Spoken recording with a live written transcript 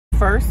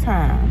first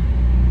time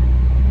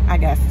I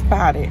got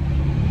spotted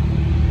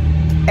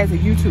as a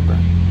YouTuber,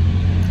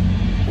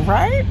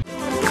 right?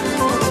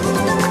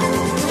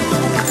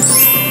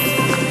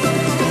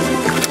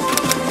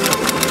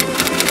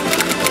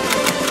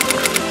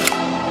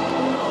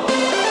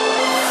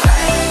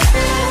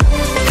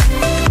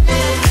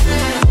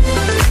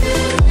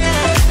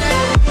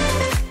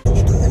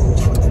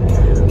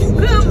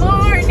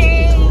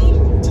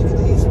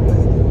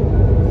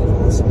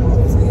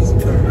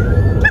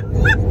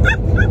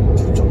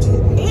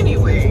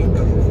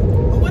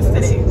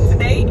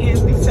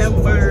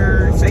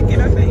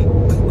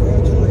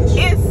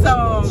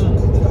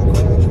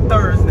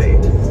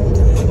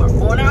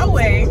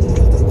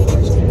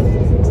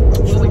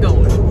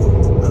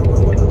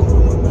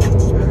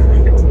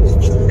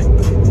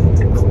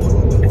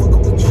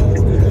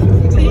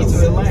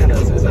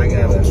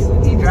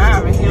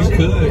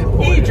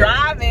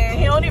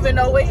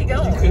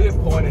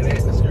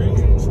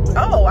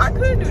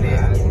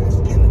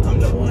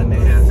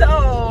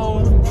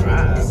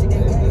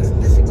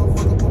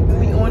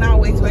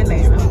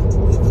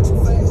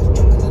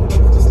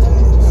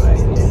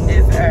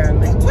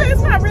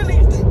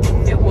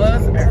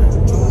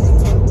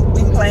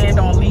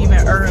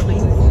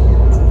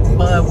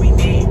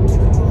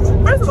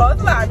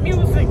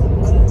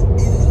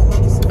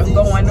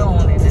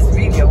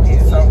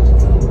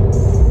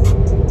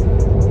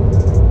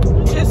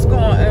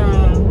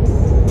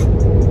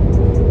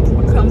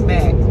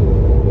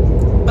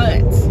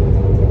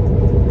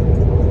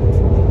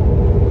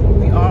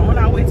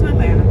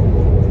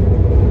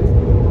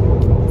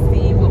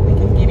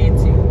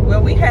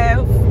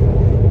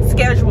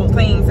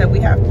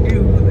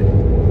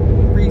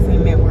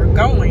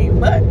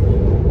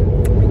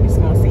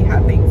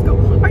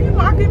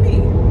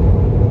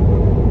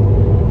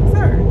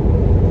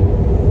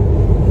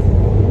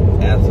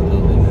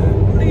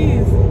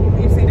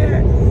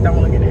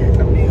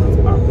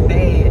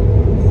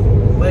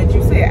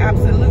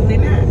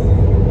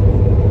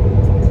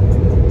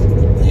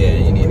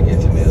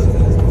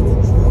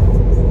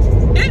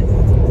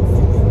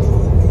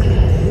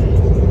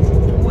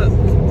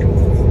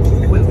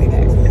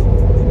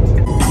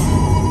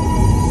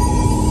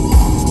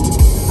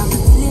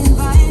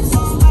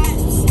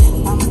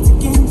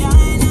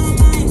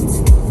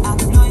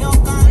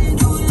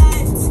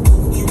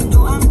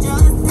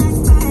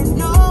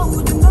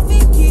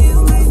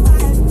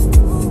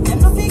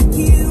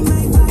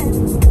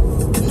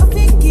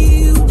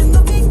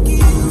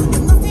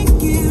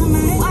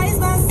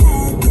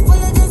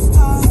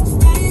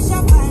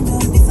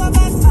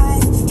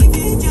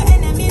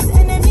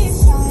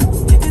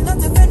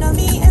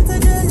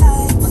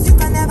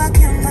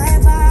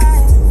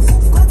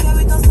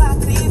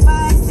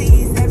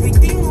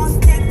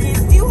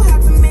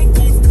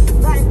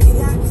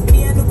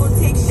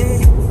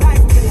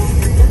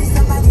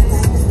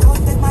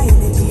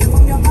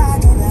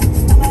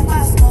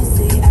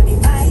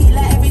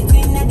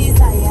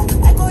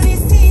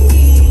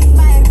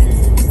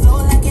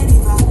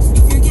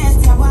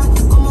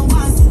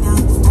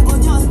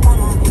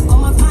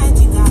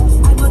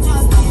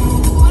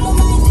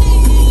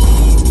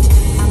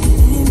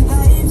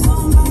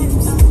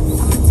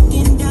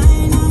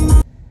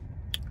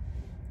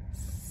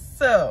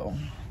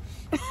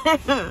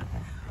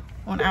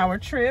 On our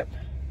trip,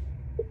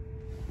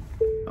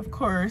 of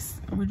course,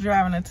 we're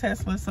driving a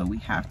Tesla, so we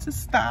have to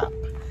stop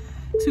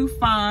to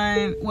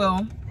find,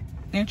 well,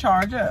 and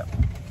charge up.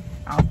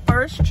 Our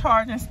first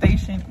charging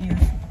station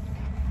is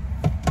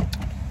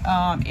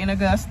in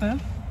Augusta.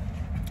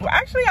 Well,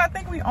 actually, I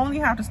think we only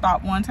have to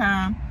stop one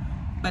time,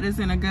 but it's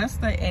in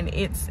Augusta, and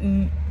it's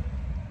in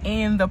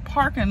the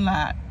parking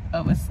lot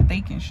of a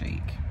Steak and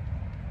Shake.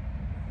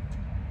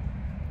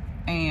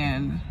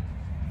 And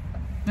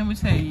let me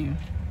tell you,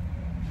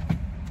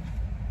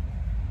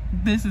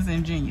 this is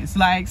ingenious.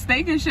 Like,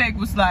 Steak and Shake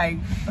was like,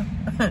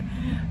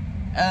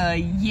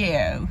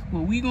 yeah,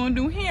 what we gonna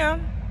do here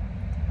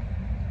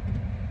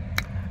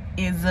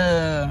is,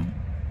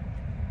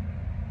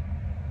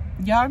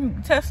 y'all,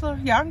 Tesla,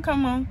 y'all can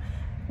come on.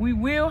 We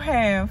will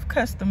have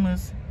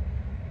customers,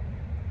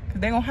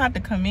 because they're gonna have to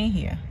come in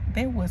here.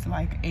 There was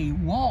like a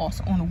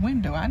waltz on the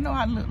window. I know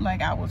I looked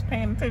like I was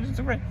paying attention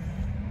to it.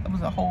 It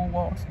was a whole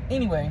waltz.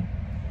 Anyway,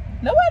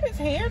 nobody's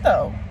here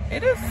though.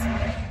 It is,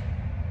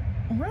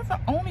 we're the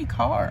only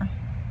car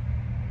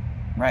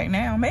right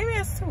now. Maybe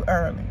it's too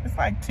early. It's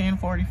like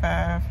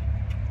 10:45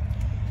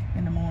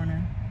 in the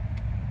morning.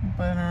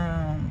 But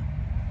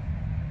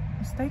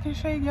Steak and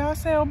Shake, y'all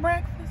sell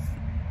breakfast?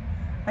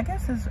 I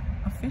guess it's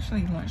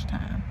officially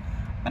lunchtime.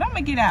 But I'm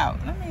gonna get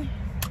out. Let me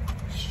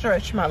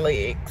stretch my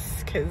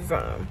legs, cause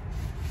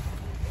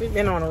we've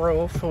been on the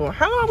road for,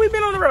 how long we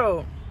been on the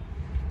road?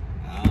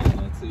 I don't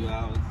know, 2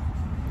 hours.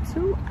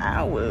 2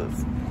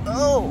 hours.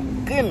 Oh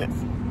goodness,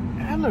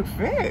 I look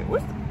fat.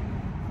 What's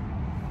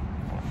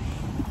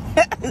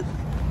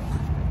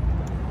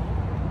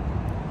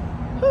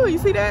oh, you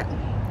see that?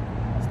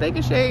 Steak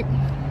and Shake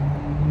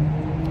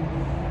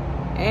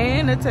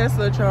and the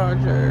Tesla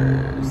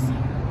chargers.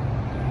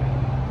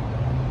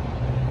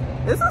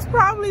 This is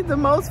probably the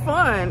most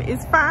fun,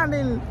 is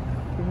finding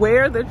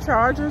where the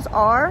chargers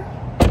are.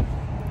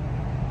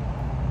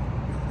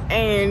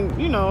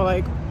 And, you know,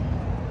 like,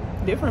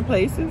 different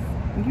places.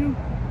 You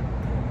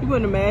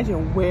wouldn't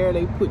imagine where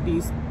they put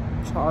these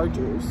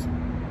chargers.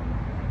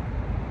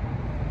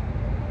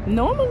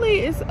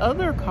 Normally it's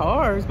other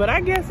cars, but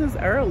I guess it's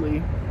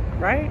early,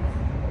 right?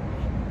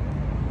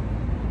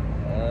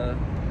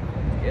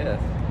 Yes.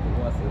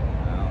 Who wants it?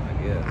 I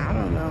guess. I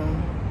don't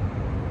know.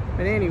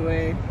 But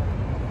anyway.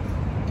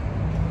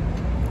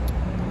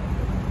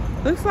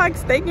 Looks like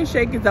Steak and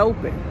Shake is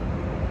open.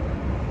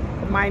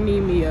 I might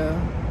need me a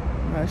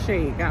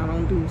shake. I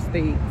don't do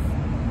steaks.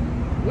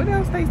 What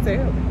else they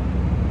sell?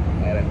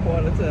 At a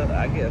quarter to,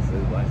 I guess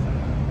it's like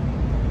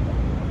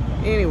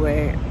something.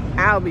 Anyway,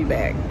 I'll be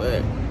back,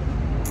 but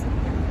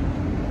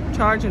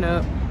charging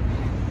up.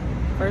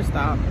 First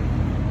stop.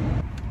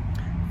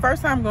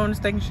 First time going to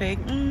Steak and Shake,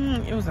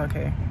 it was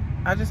okay.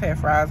 I just had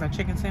fries and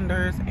chicken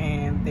tenders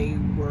and they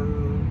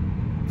were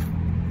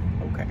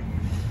okay.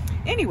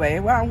 Anyway,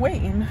 while I'm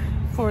waiting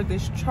for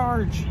this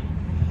charge,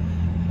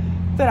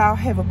 that I'll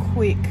have a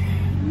quick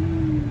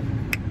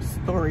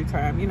story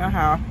time. You know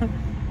how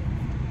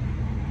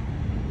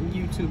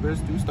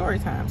YouTubers do story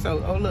time.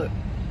 So, oh look,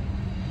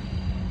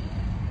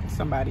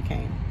 somebody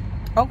came.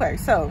 Okay,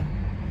 so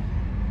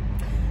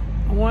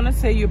I want to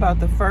tell you about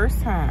the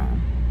first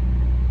time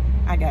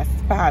I got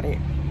spotted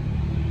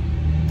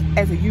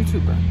as a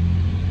YouTuber,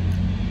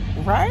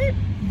 right?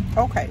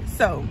 Okay,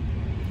 so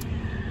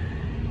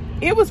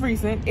it was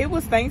recent. It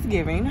was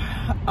Thanksgiving,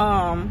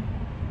 and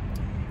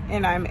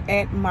I'm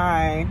at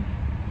my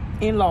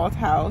in-laws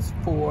house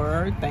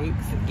for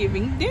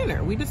Thanksgiving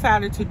dinner. We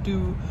decided to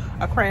do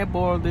a crab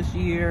boil this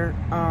year.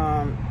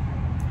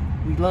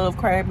 We love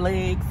crab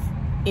legs.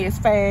 It's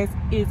fast,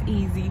 it's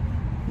easy.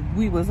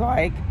 We was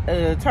like,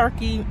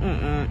 turkey,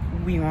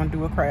 we want to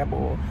do a crab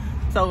boil.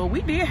 So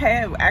we did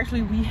have,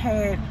 actually we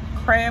had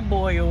crab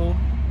boil,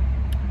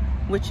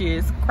 which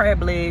is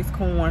crab legs,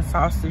 corn,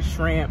 sausage,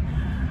 shrimp,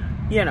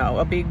 you know,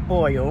 a big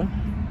boil.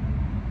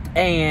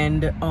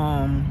 And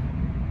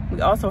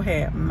we also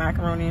had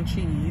macaroni and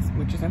cheese,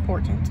 which is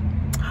important.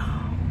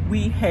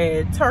 We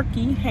had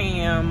turkey,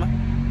 ham,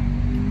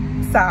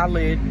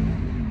 salad.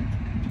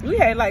 We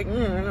had like,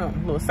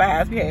 little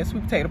sides. We had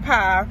sweet potato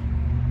pie,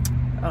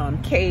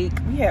 cake.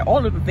 We had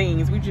all of the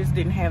things. We just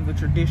didn't have the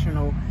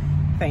traditional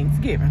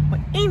Thanksgiving. But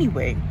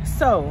anyway,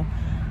 so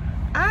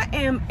I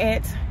am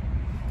at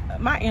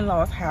my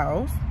in-laws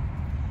house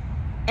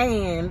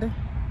and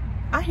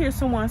I hear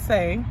someone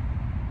say,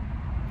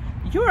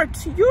 you're a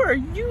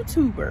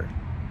YouTuber.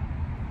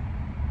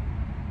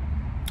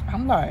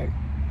 I'm like,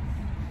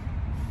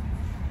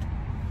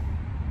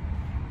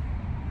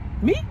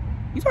 me?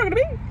 You talking to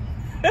me?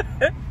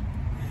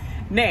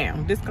 Now,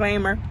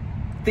 disclaimer,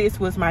 this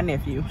was my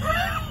nephew.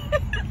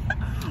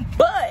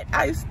 But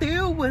I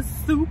still was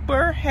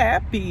super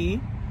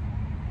happy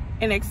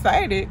and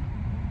excited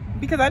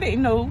because I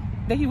didn't know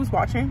that he was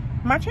watching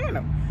my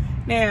channel.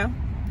 Now,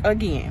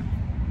 again,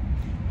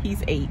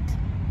 he's 8.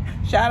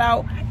 Shout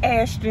out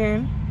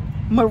Ashton,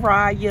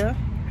 Mariah.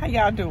 How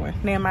y'all doing?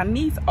 Now, my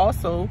niece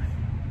also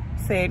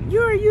said,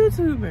 you're a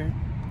YouTuber.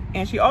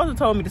 And she also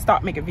told me to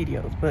stop making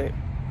videos, but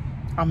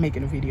I'm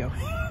making a video.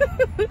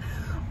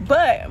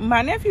 But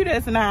my nephew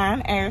that's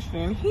 9,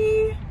 Ashton,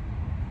 he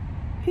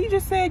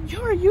just said,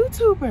 you're a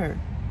YouTuber.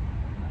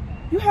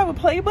 You have a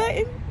play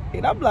button?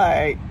 And I'm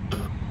like,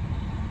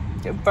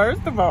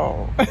 first of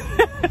all,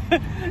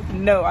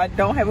 no, I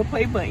don't have a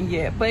play button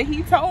yet. But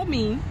he told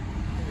me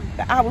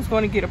that I was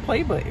going to get a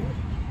play button.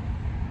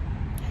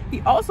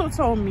 He also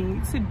told me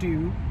to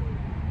do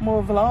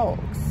more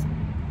vlogs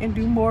and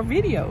do more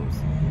videos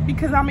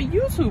because I'm a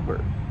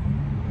YouTuber.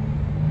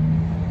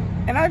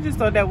 And I just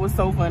thought that was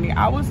so funny.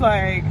 I was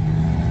like,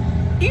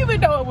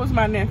 even though it was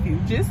my nephew,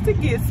 just to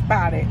get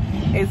spotted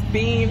as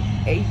being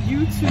a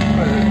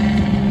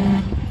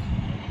YouTuber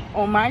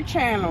on my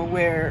channel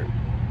where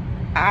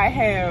I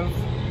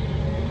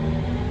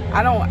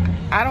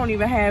don't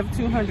even have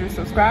 200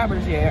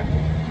 subscribers yet.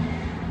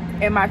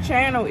 And my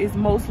channel is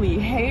mostly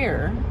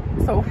hair.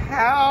 So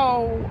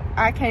how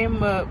I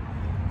came up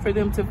for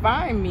them to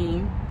find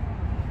me,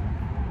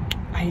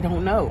 I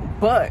don't know.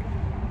 But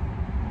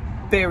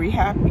very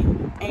happy.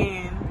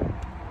 And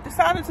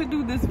decided to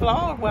do this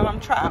vlog while I'm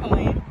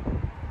traveling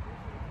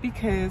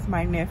because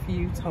my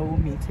nephew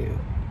told me to.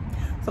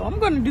 So I'm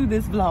going to do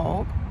this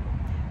vlog.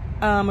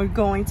 We're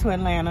going to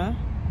Atlanta.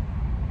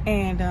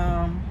 And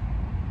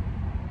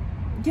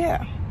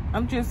yeah,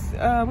 I'm just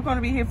we're going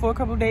to be here for a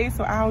couple days,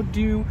 so I'll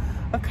do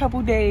a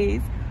couple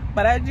days.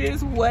 But I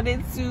just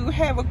wanted to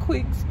have a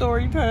quick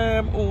story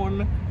time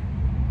on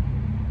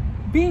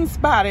being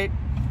spotted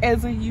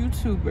as a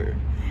YouTuber.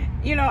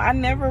 You know, I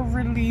never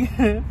really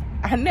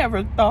I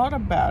never thought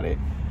about it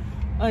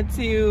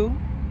until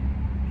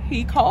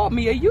he called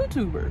me a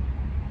YouTuber.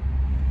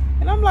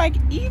 And I'm like,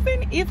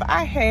 even if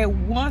I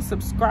had 1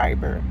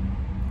 subscriber,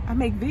 I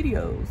make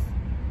videos.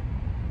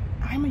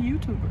 I'm a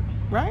YouTuber,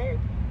 right?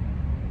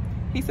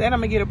 He said I'm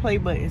gonna get a play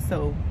button,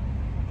 so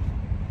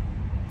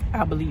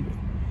I believe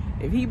it.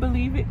 If he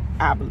believe it,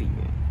 I believe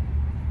it.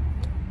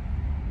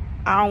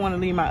 I don't want to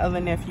leave my other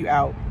nephew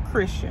out,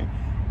 Christian.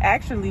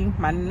 Actually,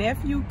 my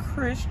nephew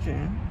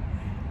Christian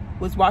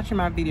was watching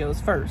my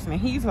videos first, and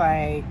he's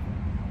like,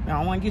 I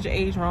don't want to get your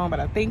age wrong, but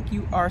I think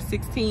you are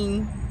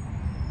 16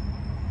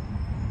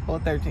 or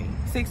 13.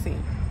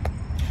 16.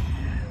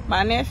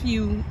 My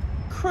nephew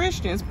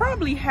Christian's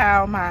probably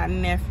how my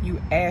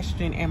nephew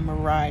Ashton and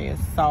Mariah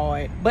saw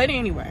it. But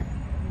anyway,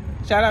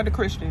 shout out to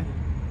Christian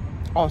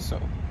also.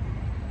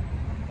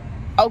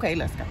 Okay,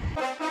 let's go.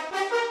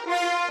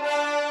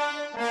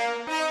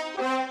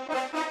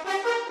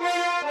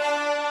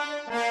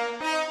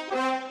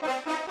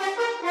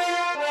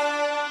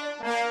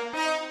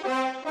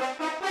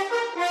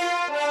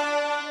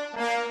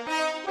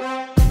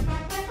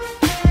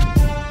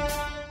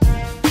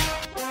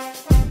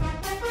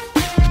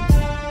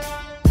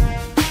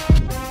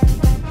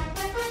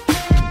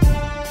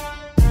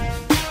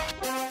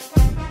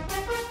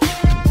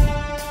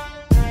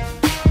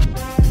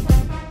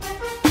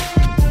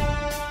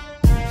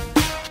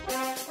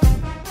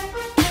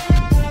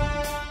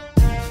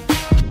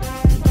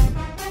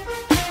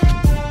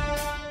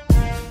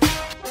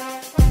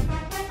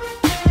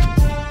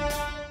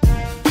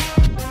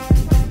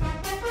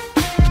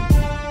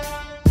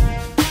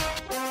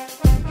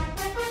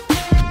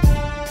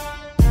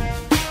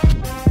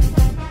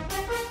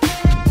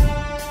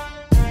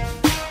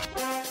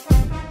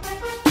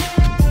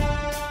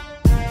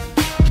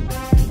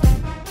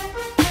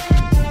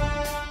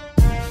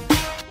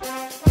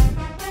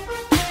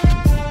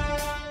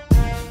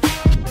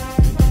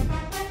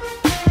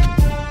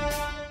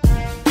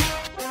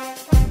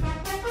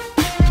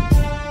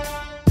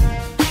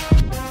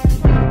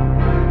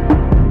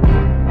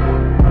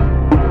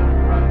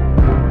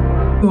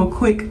 Do a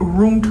quick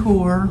room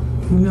tour.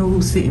 You know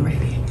who's sitting right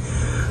here.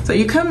 So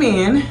you come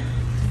in.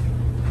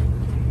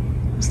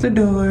 It's the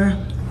door.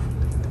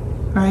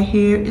 Right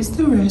here is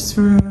the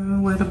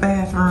restroom with a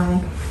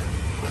bathroom.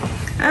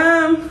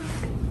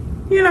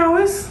 You know,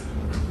 it's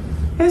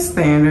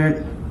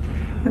standard.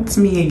 It's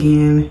me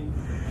again.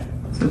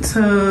 It's a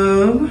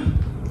tub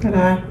that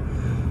I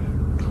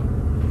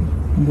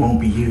won't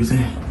be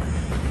using.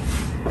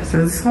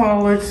 So the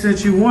toilets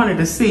that you wanted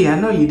to see, I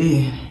know you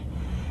did.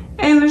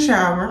 And the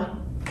shower.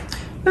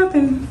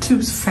 Nothing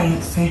too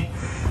fancy.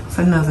 It's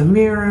another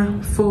mirror,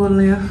 full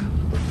length.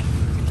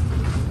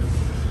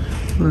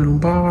 Little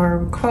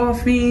bar of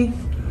coffee.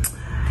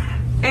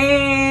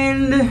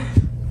 And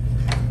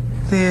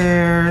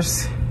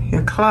there's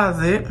your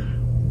closet.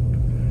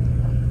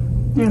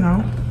 You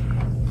know,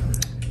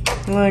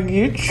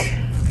 luggage.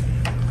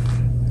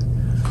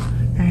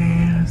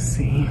 And let's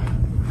see.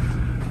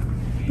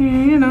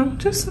 And, you know,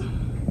 just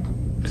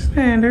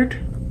standard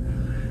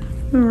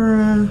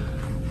room.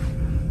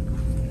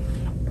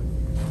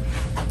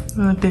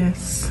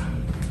 This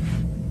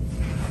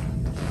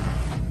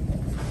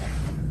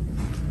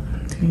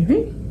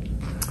TV,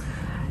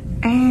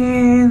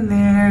 and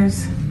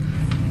there's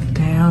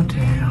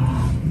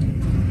downtown.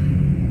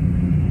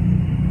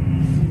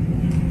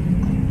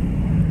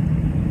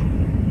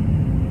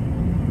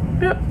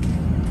 Yep,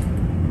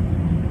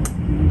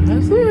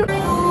 that's it.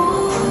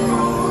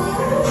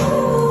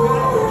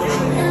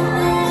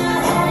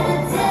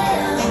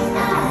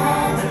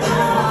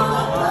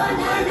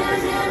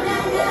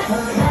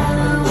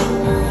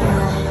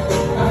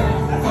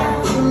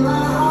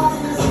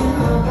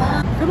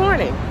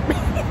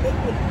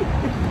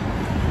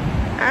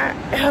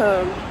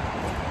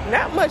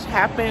 Not much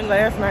happened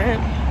last night.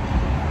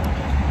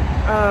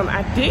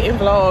 I didn't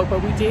vlog,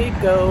 but we did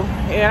go,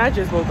 and I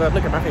just woke up.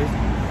 Look at my face.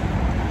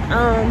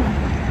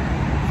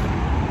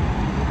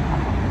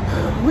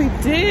 We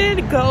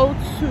did go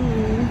to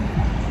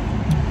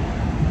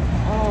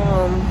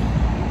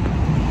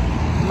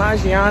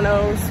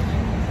Maggiano's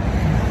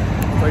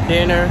for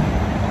dinner.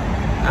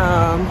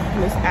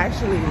 It's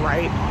actually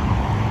right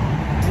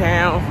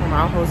down from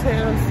our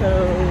hotel,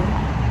 so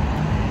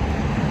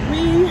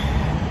we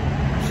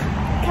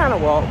kind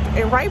of walked,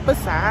 and right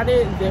beside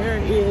it there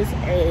is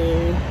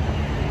a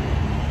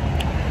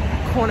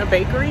corner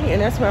bakery,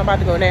 and that's where I'm about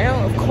to go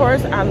now. Of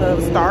course, I love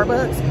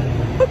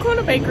Starbucks, but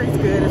corner bakery is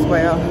good as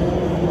well.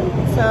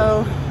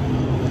 So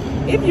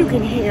if you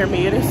can hear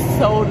me, it is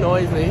so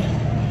noisy.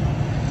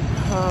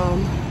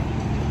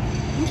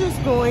 I'm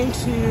just going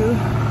to,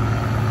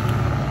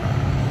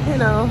 you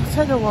know,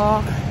 take a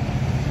walk,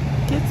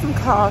 get some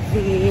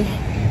coffee,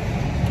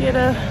 get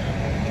a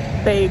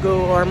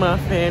bagel or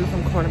muffin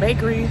from corner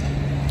bakery.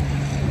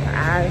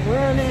 I'm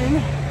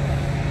running,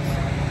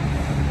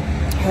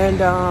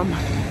 and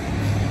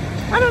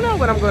I don't know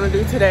what I'm gonna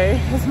do today.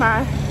 It's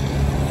my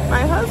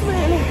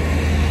husband,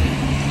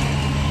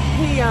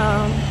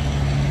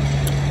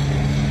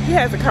 he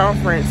has a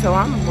conference, so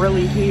I'm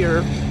really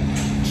here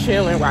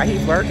chilling while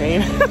he's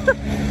working.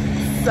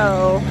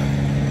 So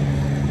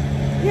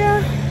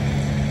yeah,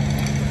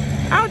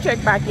 I'll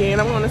check back in.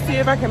 I want to see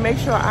if I can make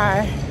sure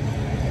I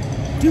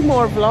do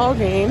more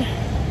vlogging,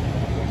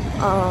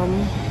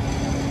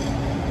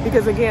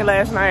 because again,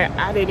 last night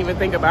I didn't even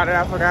think about it.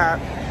 I forgot.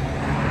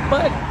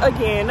 But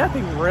again,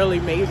 nothing really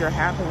major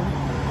happened.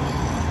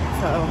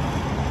 So,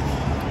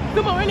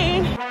 good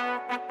morning.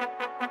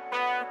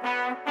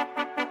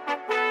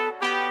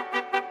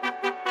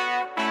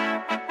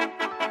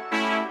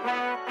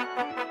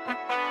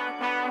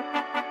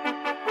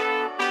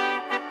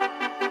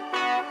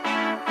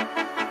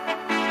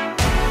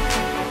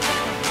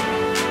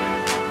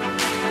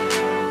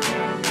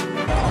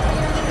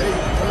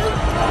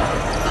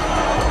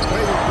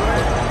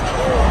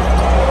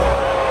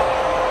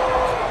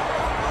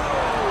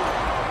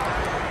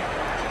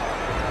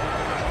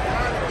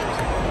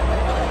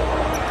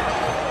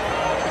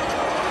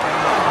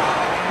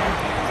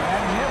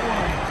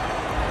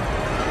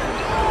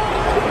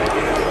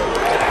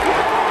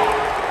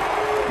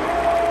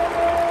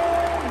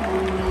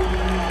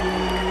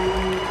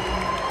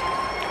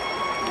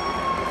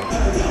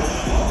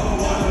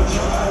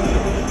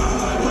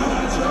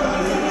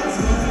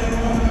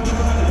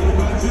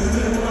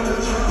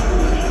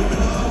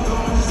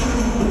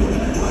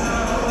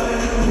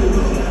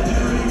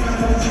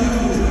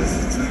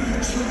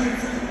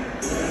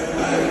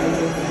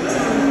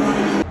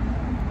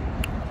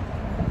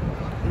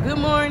 Good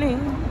morning.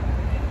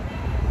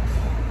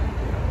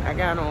 I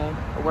got on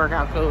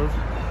workout clothes,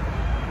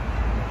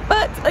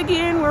 but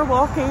again, we're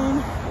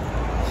walking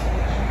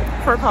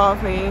for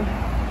coffee.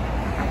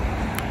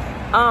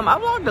 I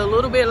vlogged a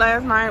little bit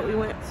last night. We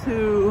went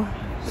to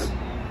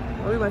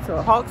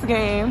a Hawks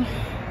game.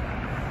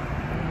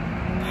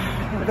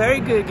 A very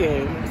good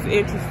game. It's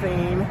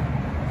interesting.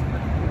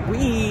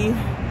 We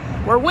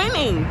were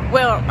winning.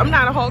 Well, I'm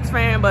not a Hawks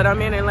fan, but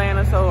I'm in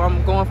Atlanta, so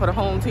I'm going for the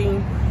home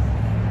team.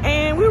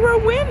 And we were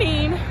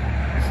winning,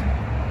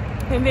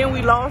 and then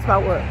we lost by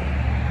what?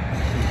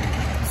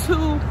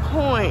 2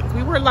 points.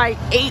 We were like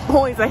 8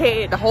 points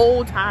ahead the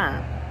whole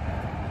time.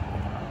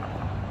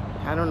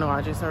 I don't know,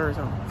 I just heard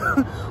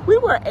something. We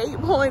were 8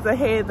 points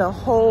ahead the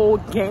whole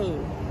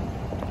game.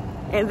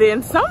 And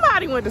then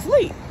somebody went to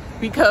sleep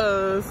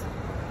because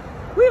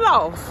we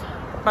lost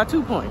by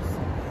 2 points.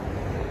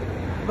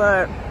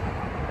 But,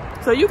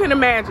 so you can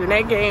imagine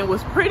that game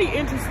was pretty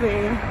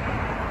interesting.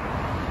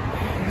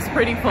 It's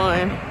pretty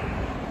fun.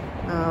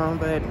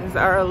 But it's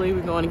early.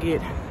 We're going to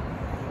get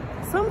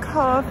some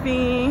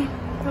coffee,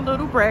 a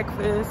little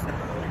breakfast,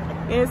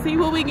 and see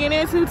what we get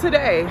into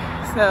today.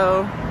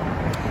 So,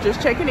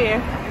 just checking in.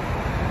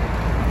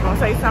 Gonna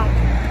say something.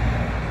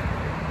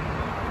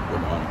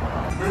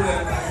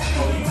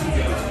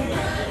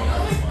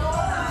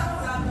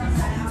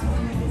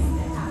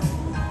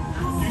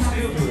 You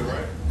still do it,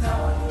 right?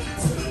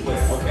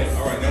 Okay,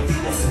 all right, that's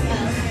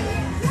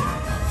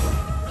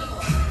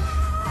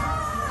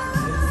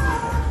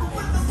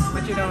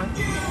What you doing?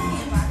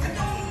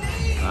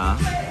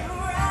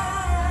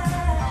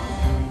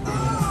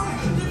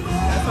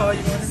 That's all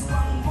you doing?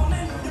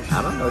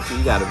 I don't know, so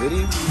you got a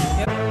video?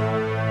 Yep.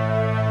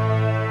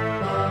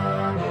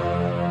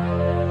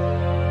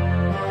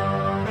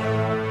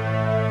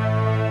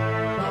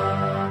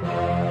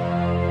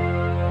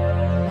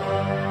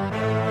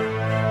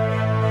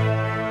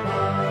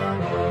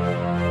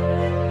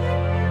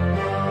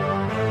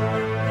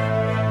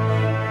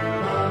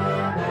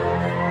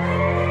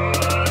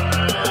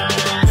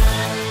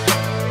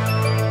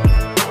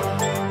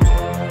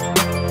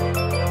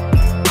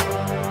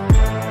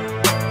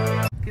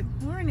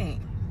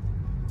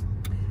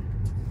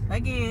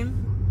 Again,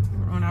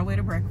 we're on our way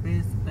to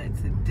breakfast, but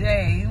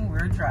today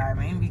we're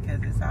driving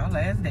because it's our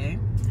last day.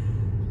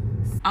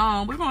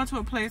 We're going to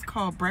a place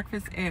called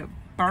Breakfast at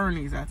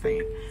Bernie's, I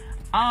think.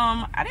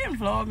 I didn't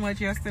vlog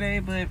much yesterday,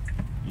 but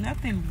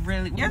nothing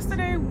really.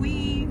 Yesterday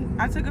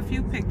I took a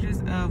few pictures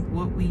of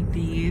what we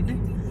did.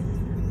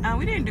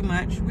 We didn't do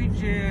much. We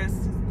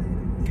just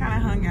kind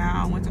of hung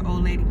out, went to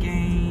Old Lady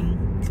Gang,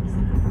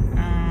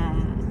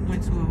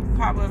 went to a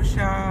pop-up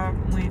shop,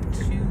 went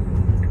to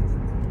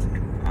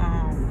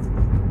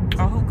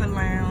a hookah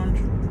lounge,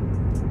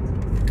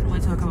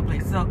 went to a couple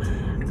places. So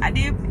I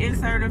did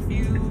insert a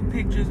few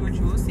pictures, which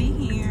you will see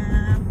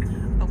here,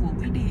 of what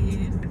we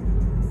did,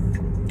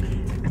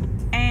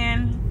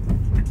 and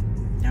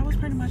that was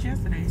pretty much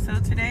yesterday. So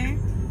today,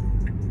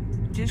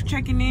 just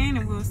checking in,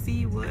 and we'll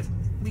see what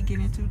we get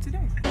into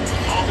today.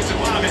 Offensive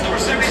lineman, number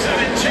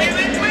 77,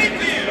 Jalen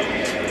Mayfield.